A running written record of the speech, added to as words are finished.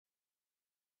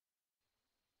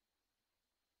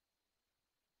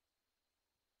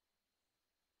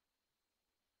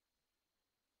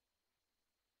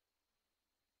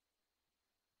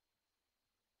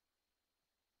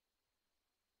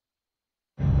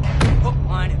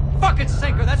line and fucking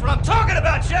sinker. That's what I'm talking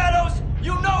about, Shadows!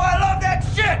 You know I love that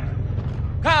shit!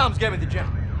 Comms, get me the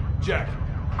gem. Jack.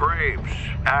 Graves,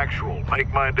 actual, make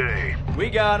my day. We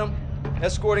got him.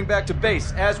 Escorting back to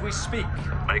base as we speak.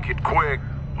 Make it quick.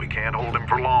 We can't hold him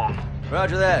for long.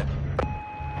 Roger that.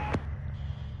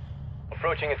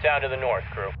 Approaching a town to the north,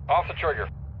 crew. Off the trigger.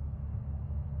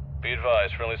 Be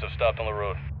advised, friendlies have stopped on the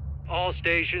road. All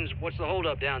stations, what's the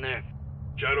holdup down there?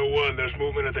 Shadow 1, there's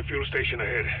movement at the fuel station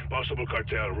ahead. Possible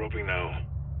cartel, roping now.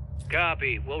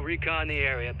 Copy. We'll recon the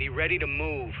area. Be ready to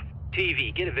move.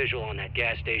 TV, get a visual on that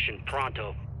gas station,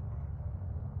 pronto.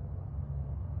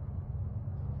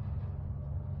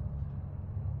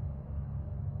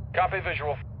 Copy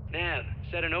visual. Nav,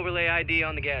 set an overlay ID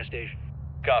on the gas station.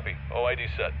 Copy. OID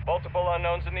set. Multiple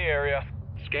unknowns in the area.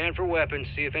 Scan for weapons,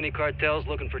 see if any cartel's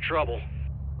looking for trouble.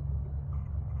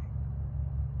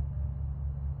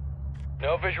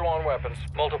 No visual on weapons.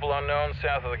 Multiple unknowns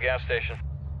south of the gas station.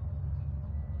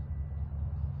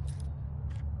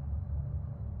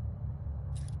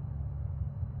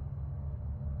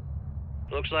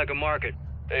 Looks like a market.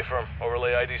 A-firm.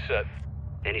 Overlay ID set.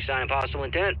 Any sign of hostile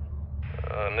intent?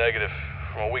 Negative.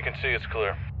 From what we can see, it's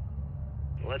clear.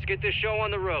 Let's get this show on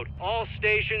the road. All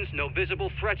stations, no visible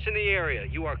threats in the area.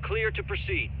 You are clear to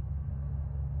proceed.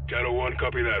 Shadow 1,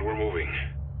 copy that. We're moving.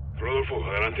 Rodolfo,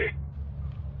 adelante.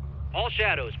 All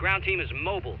Shadows, ground team is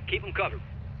mobile. Keep them covered.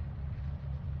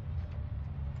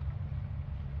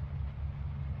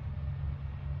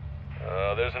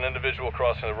 There's an individual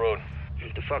crossing the road.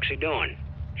 What the fuck's he doing?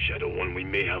 Shadow 1, we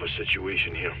may have a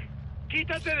situation here.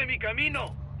 Quítate de mi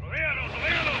camino! Rodéalo,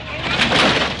 rodéalo!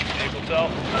 Vehicle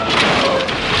south.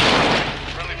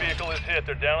 Friendly vehicle is hit.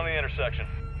 They're down on the intersection.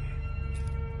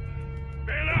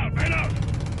 Bail out, bail out!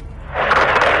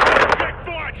 Check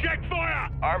fire, check fire!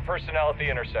 Armed personnel at the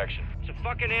intersection. It's a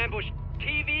fucking ambush.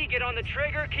 TV, get on the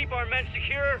trigger, keep our men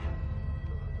secure.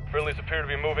 Friendlies appear to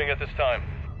be moving at this time.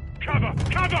 Cover,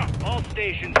 cover! All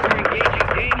stations, we're engaging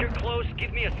danger close.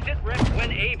 Give me a sit rep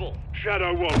when able.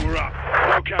 Shadow 1, we're up.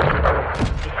 No counter.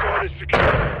 The squad is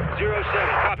secure. 07,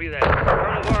 copy that.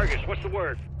 Colonel Vargas, what's the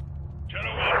word? Shadow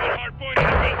 1, got Hardpoint in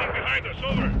the building behind us,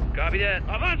 over. Copy that.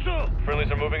 Avanzo! Friendlies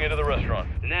are moving into the restaurant.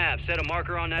 Nav, set a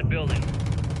marker on that building.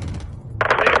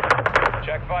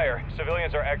 Check fire.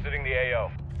 Civilians are exiting the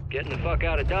AO. Getting the fuck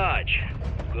out of Dodge.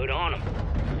 Good on them.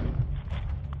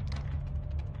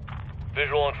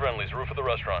 Visual on friendlies. Roof of the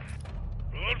restaurant.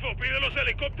 Rodolfo, pide los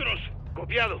helicópteros.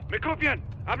 Copiado. ¿Me copian?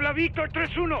 Habla Víctor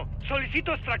 3-1.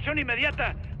 Solicito extracción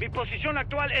inmediata. Mi posición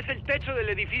actual es el techo del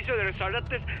edificio de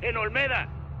restaurantes en Olmeda.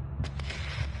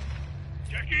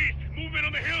 Check east. Movement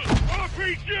on the hill.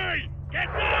 RPG! Get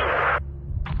down!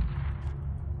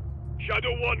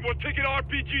 Shadow 1, we're taking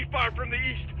RPG fire from the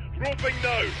east. Roping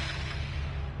now.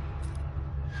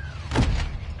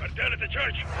 Cartel at the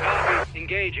church. Copy.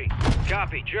 Engaging.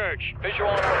 Copy. Church. Visual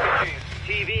on RPGs.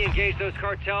 TV, engage those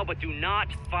cartel, but do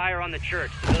not fire on the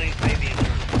church. Civilians may be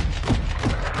internal.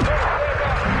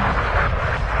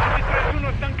 Casi 3-1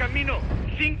 está en camino.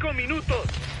 5 minutos.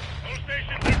 All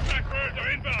stations and Blackbirds are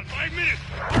inbound. 5 minutes.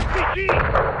 RPG!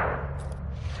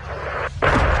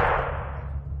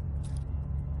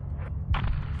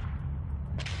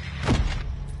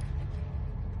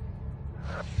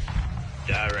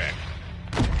 Direct.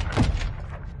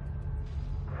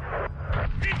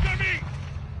 Incoming!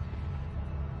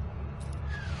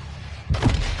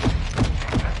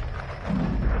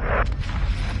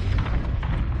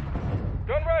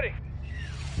 Gun ready.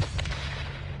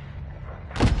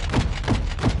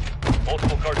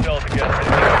 Multiple cartels against it.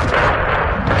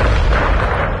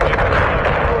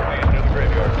 Northeast near the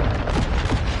graveyard.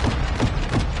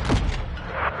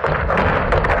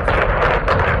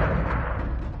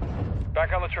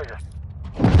 Back on the trigger.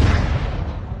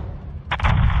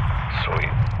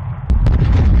 Sweet.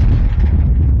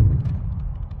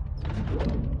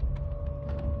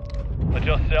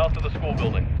 Adjust south of the school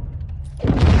building.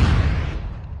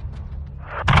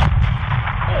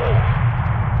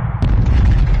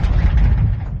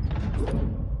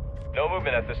 No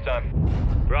movement at this time.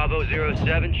 Bravo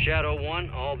 07, Shadow 1.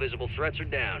 All visible threats are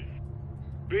down.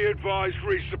 Be advised,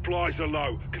 resupplies are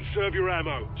low. Conserve your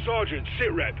ammo. Sergeant,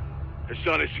 sit rep.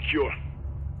 Hassan is secure.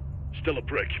 Still a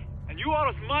prick. And you are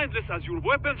as mindless as your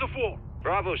weapons of war.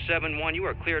 Bravo 7-1, you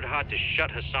are cleared hot to shut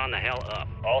Hassan the hell up.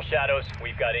 All Shadows,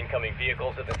 we've got incoming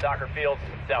vehicles at the soccer field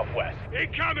southwest.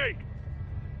 Incoming!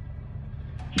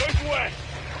 Southwest!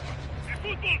 The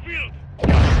football field!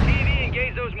 TV,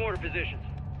 engage those mortar positions.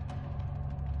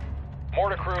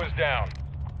 Mortar crew is down.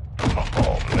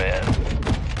 Oh, man.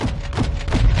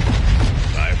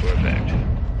 Fire for effect.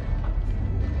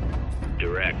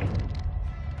 Direct.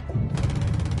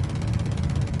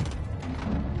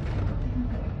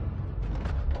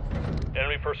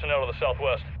 enemy personnel to the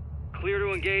southwest. Clear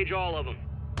to engage all of them.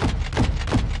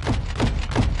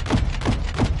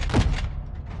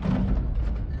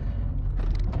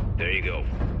 There you go.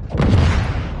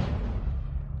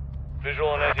 Visual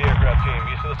on anti-aircraft team,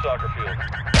 east of the soccer field.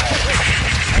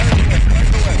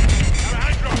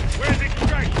 Alejandro, where's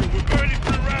extraction? We're burning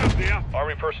through rounds here.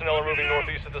 Army personnel are moving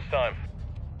northeast at this time.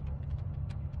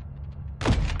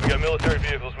 We got military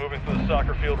vehicles moving through the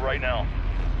soccer field right now.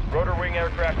 Rotor wing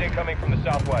aircraft incoming from the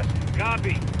southwest.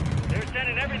 Copy. They're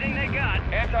sending everything they got.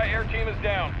 Anti-air team is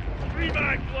down. 3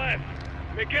 bags left.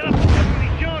 Me queda poca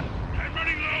munición. I'm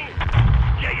running low.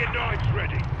 Get your knives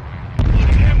ready.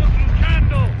 Seguiremos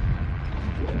luchando.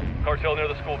 Cartel near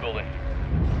the school building.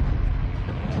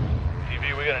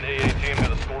 TV, we got an AA team near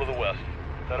the school to the west.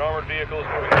 That armored vehicle is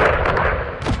moving north.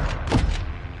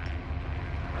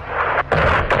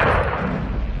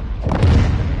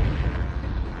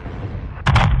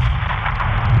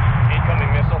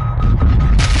 Incoming missile.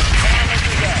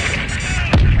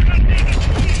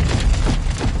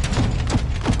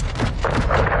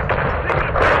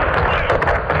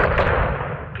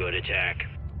 Good attack.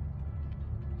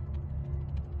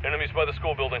 Enemies by the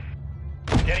school building.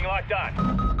 Getting locked on.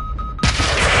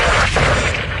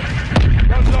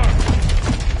 Guns armed.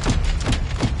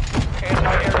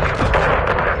 Anti-air team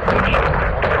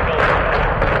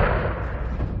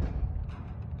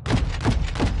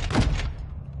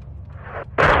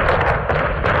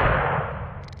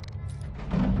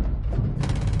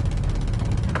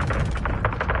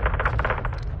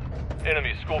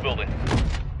Enemy school building.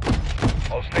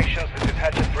 All stations, this is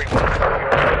Hatchet 3-1. We are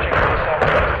approaching to the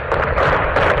southwest.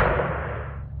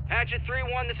 Hatchet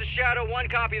 3-1, this is Shadow 1,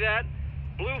 copy that.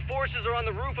 Blue forces are on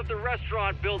the roof of the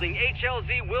restaurant building.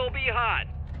 HLZ will be hot.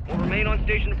 We'll remain on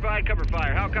station to provide cover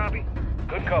fire. How copy?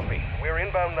 Good copy. We're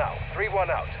inbound now. 3-1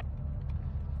 out.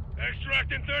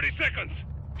 Extract in 30 seconds.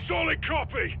 Solid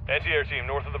copy. Anti-air team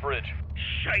north of the bridge.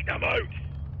 Shite them out.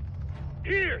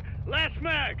 Here, last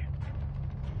mag.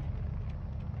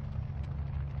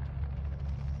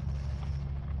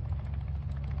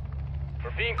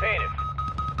 We're being painted.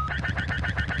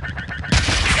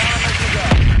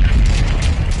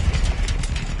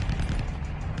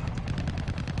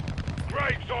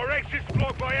 Graves, our exit's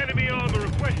blocked by enemy armor.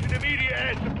 Requesting immediate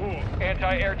air support.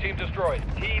 Anti-air team destroyed.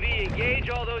 TV, engage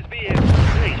all those vehicles.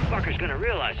 These fuckers gonna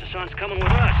realize the sun's coming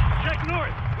with us. Check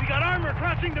north. We got armor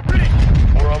crossing the bridge.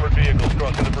 More armored vehicles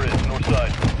crossing the bridge, north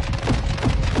side.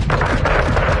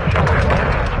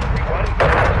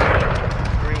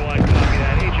 3-1, copy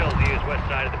that. HLZ is west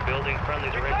side of the building.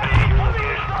 Friendlies are right behind your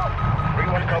location.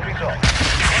 3-1 copies all.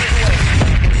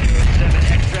 7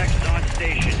 extracts is on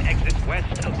station. Exit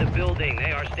west of the building.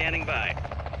 They are standing by.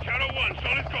 Shadow 1,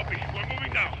 solid copy. We're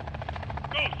moving now.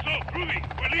 Go, Ruby,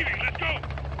 we're leaving. Let's go.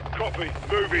 Copy,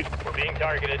 moving. We're being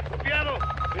targeted. Copiado.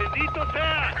 Bendito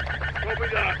sea. Copy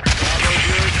that. Bravo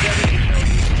 07,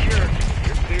 HLZ secure.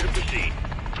 You're clear to proceed.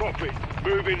 Copy,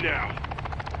 moving now.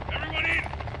 Everyone in.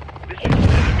 This should send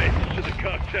a message to the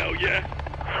cartel, yeah?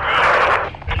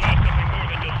 They lost something more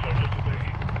than just soldiers today.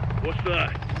 What's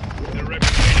that? Their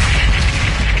reputation.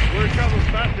 We're traveling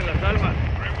fast in Las Almas.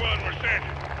 3-1, we're set.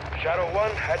 Shadow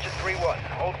 1, Hatchet 3-1.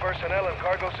 All personnel and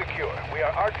cargo secure. We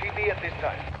are RTV at this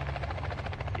time.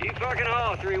 You fucking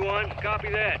haul, 3-1. Copy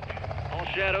that. All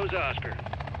shadows, Oscar.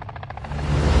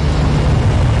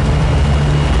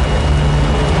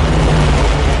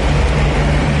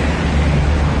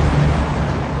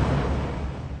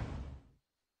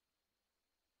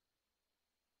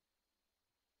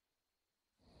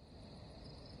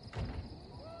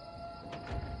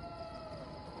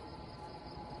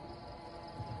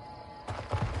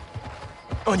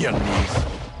 On your knees.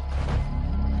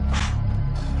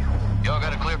 Y'all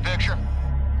got a clear picture?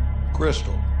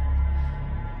 Crystal.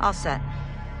 All set.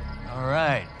 All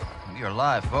right. You're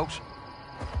alive, folks.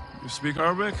 You speak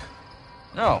Arabic?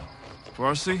 No.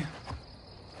 Farsi?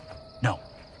 No.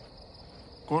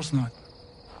 Of course not.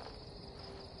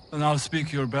 Then I'll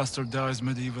speak your bastardized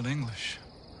medieval English.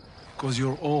 Because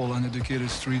you're all uneducated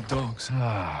street dogs.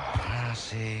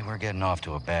 See, we're getting off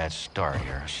to a bad start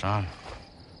here, son.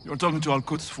 You're talking to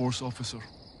Al-Quds Force officer.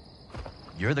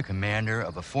 You're the commander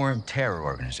of a foreign terror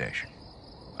organization.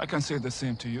 I can say the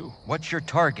same to you. What's your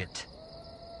target,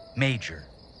 Major?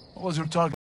 What was your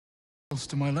target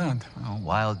to my land? Oh,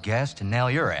 wild guess to nail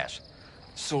your ass.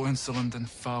 So insolent and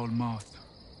foul-mouthed.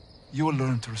 You will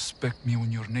learn to respect me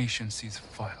when your nation sees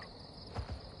fire.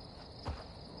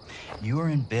 You are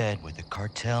in bed with the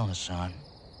cartel, Hassan.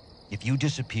 If you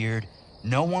disappeared,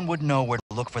 no one would know where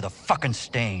to look for the fucking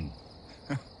stain.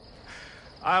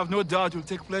 I have no doubt you'll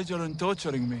take pleasure in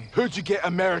torturing me. Who'd you get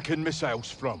American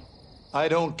missiles from? I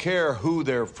don't care who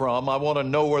they're from. I want to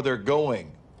know where they're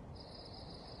going.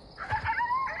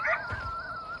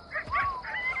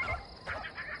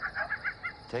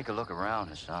 Take a look around,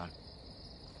 Hassan.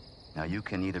 Now you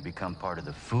can either become part of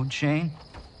the food chain,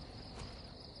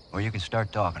 or you can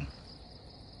start talking.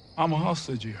 I'm a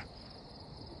hostage here.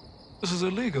 This is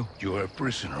illegal. You're a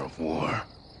prisoner of war.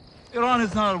 Iran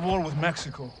is not at war with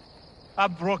Mexico.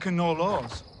 I've broken no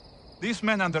laws. These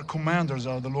men and their commanders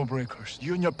are the lawbreakers.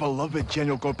 You and your beloved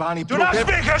General Ghorbrani Do not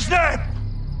speak his name!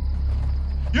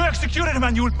 You executed him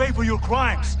and you will pay for your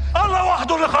crimes. Allah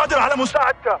wahdu al-qadir ala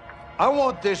musa'adka. I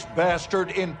want this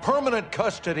bastard in permanent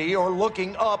custody or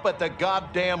looking up at the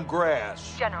goddamn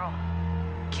grass. General,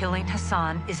 killing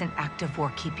Hassan is an act of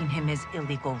war. Keeping him is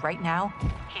illegal. Right now,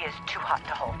 he is too hot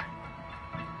to hold.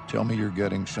 Tell me you're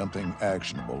getting something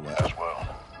actionable as well.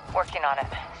 Working on it.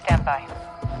 Stand by.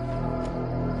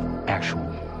 Actual,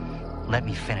 let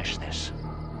me finish this.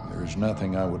 There's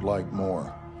nothing I would like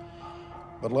more.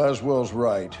 But Laswell's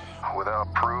right.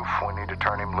 Without proof, we need to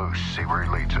turn him loose, see where he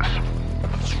leads us.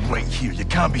 It's right here. You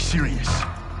can't be serious.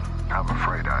 I'm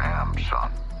afraid I am,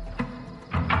 son.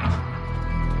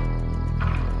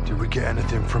 Did we get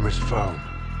anything from his phone?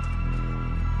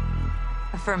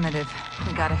 Affirmative.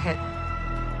 We got a hit.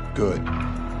 Good.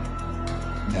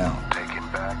 Now, Take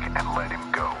him back and let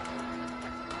him go.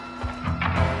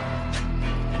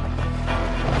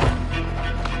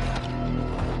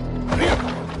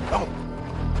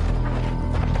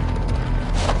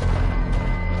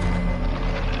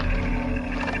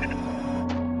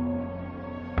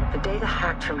 Data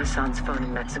hacked from Hassan's phone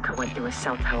in Mexico went through a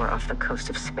cell tower off the coast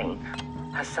of Spain.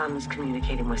 Hassan was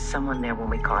communicating with someone there when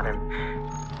we caught him.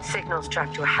 Signals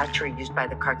tracked to a hatchery used by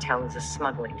the cartel as a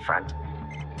smuggling front.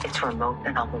 It's remote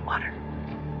and on the water.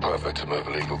 Perfect to move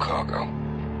illegal cargo,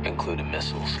 including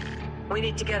missiles. We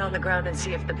need to get on the ground and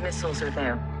see if the missiles are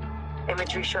there.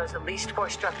 Imagery shows at least 4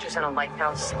 structures and a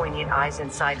lighthouse. We need eyes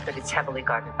inside, but it's heavily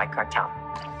guarded by cartel.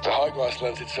 The high glass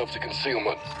lends itself to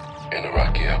concealment. In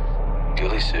Iraqia.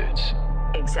 Ghillie suits.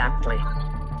 Exactly.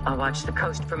 I'll watch the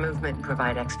coast for movement and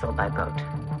provide exfil by boat.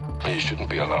 You shouldn't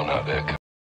be alone out there.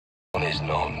 One is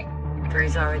none.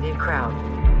 3's already a crowd.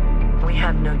 We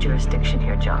have no jurisdiction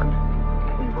here, John.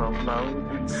 We roll low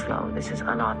and slow. This is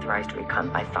unauthorized recon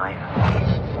by fire.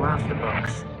 We're off the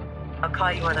books. I'll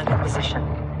call you when I'm in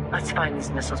position. Let's find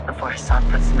these missiles before Hassan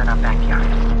puts them in our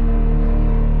backyard.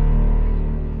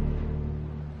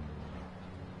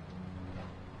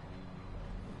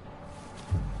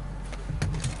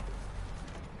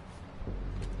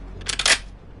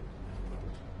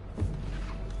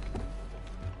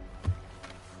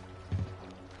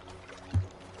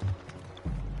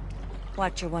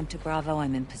 Watcher 1 to Bravo,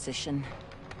 I'm in position.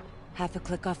 Half a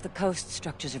click off the coast,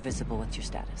 structures are visible. What's your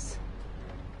status?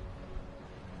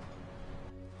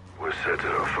 We're set at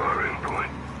our firing point.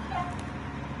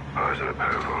 Eyes on a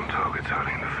pair of armed targets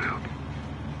hiding in the field.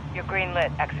 You're green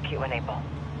lit. Execute when able.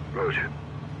 Roger.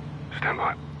 Stand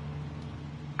by.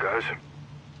 Guys?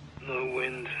 Low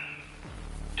wind.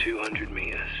 200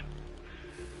 meters.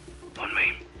 On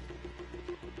me.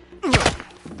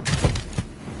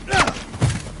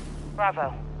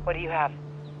 Bravo, what do you have?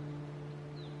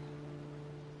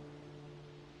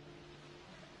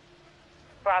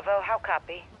 Bravo, how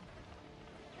copy?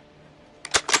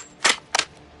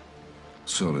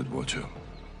 Solid, Watcher.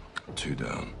 2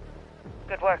 down.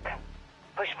 Good work.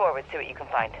 Push forward, see what you can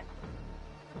find.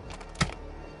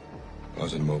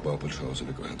 Eyes on mobile patrols and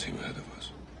the ground team ahead of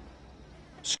us.